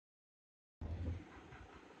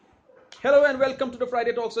Hello and welcome to the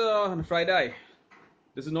Friday Talks on Friday.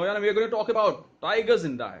 This is Noyan and we are going to talk about Tiger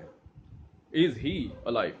Zinda hai. Is he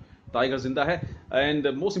alive? Tiger Zinda hai. And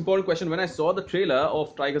the most important question when I saw the trailer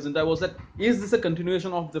of Tiger Zinda was that is this a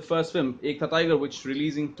continuation of the first film Ek Tha Tiger, which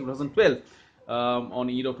released in 2012 on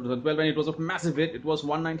Eid of 2012, and it was a massive hit. It was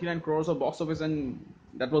 199 crores of box office, and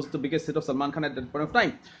that was the biggest hit of Salman Khan at that point of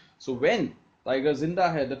time. So when Tiger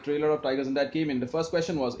Zinda had the trailer of Tiger Zinda came in, the first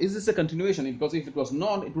question was, is this a continuation? Because if it was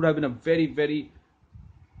not, it would have been a very, very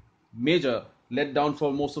major letdown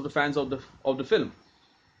for most of the fans of the film.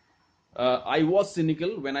 I was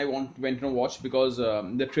cynical when I went to watch because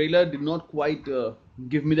the trailer did not quite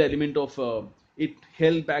give me the element of it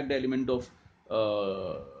held back the element of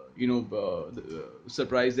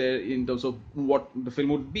surprise there in terms of what the film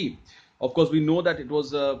would be. Of course, we know that it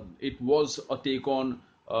was a take on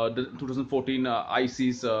the 2014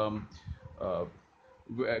 ISIS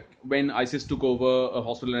when ISIS took over a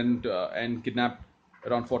hospital and kidnapped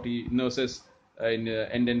around 40 nurses, and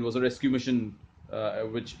then was a rescue mission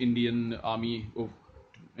which Indian Army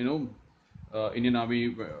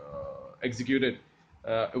executed,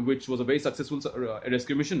 which was a very successful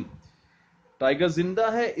rescue mission. Tiger Zinda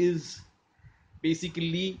Hai is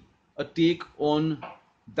basically a take on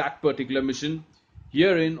that particular mission.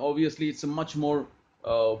 Herein, obviously, it's a much more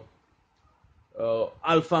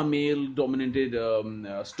alpha male dominated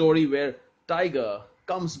story where Tiger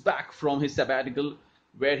comes back from his sabbatical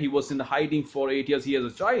where he was in hiding for 8 years. He has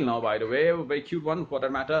a child now, by the way, a very cute one for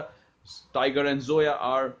that matter. Tiger and Zoya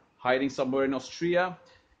are hiding somewhere in Austria,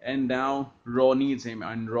 and now Raw needs him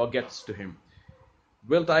and Raw gets to him.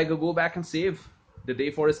 Will Tiger go back and save the day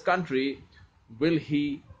for his country? Will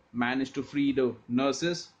he manage to free the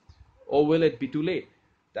nurses, or will it be too late?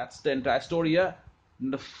 That's the entire story here.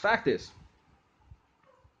 And the fact is,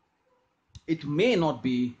 it may not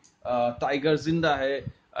be Tiger Zinda Hai.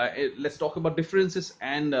 Let's talk about differences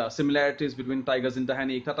and similarities between Tiger Zinda Hai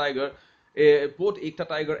and Ek Tha Tiger. Both Ek Tha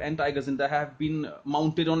Tiger and Tiger Zinda have been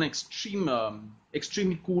mounted on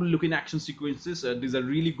extremely cool looking action sequences. These are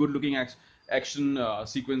really good looking action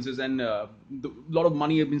sequences, and a lot of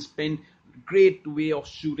money have been spent. Great way of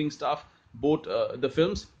shooting stuff, both the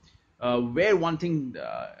films. Where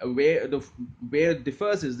it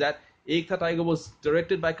differs is that Ek Tha Tiger was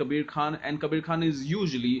directed by Kabir Khan, and Kabir Khan is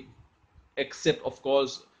usually, except of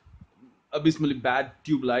course abysmally bad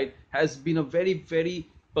Tube Light, has been a very, very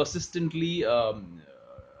persistently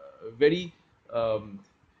very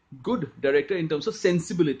good director in terms of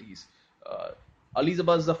sensibilities. Ali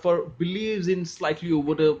Zabaz Zafar believes in slightly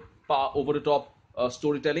over the top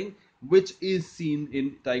storytelling, which is seen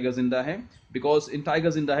in Tiger Zinda Hai, because in Tiger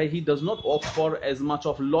Zinda Hai he does not opt for as much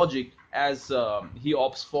of logic as he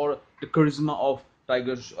opts for the charisma of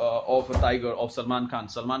Salman Khan.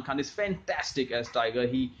 Salman Khan is fantastic as Tiger.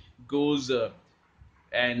 He goes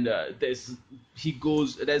there's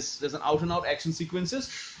an out and out action sequences.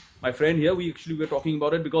 My friend here, we were talking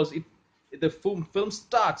about it because the film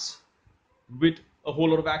starts with a whole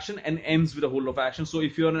lot of action and ends with a whole lot of action. So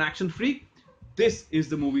if you're an action freak, this is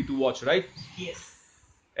the movie to watch, right? Yes.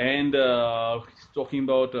 And talking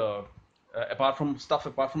about apart from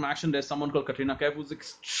action, there's someone called Katrina Kaif who's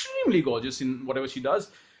extremely gorgeous in whatever she does,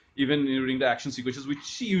 even during the action sequences, which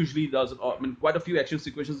she usually does. I mean, quite a few action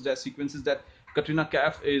sequences that Katrina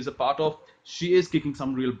Kaif is a part of. She is kicking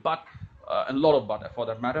some real butt, and a lot of butt for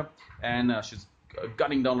that matter, and she's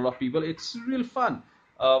gunning down a lot of people. It's real fun.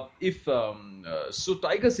 So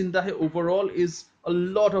Tiger Zinda Hai overall is a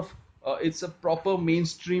lot of it's a proper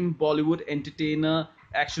mainstream Bollywood entertainer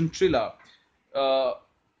action thriller.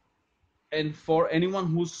 And for anyone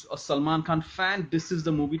who's a Salman Khan fan, this is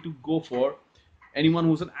the movie to go for. Anyone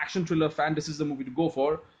who's an action thriller fan, this is the movie to go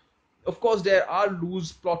for. Of course, there are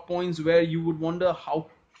loose plot points where you would wonder how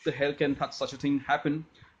the hell can such a thing happen.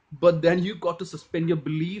 But then you got to suspend your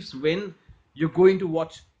beliefs when you're going to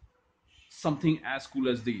watch something as cool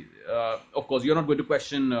as these. Of course, you're not going to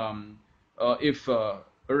question if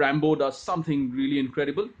Rambo does something really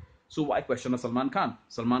incredible. So why question a Salman Khan?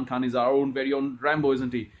 Salman Khan is our own very own Rambo,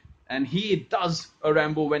 isn't he? And he does a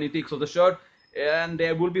Rambo when he takes off the shirt, and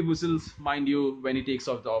there will be whistles, mind you, when he takes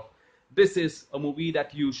off. This is a movie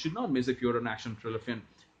that you should not miss if you're an action thriller fan.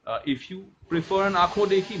 If you prefer an Aankhon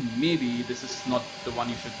Dekhi, maybe this is not the one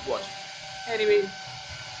you should watch. Anyway,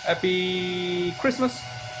 happy Christmas,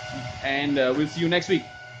 and we'll see you next week.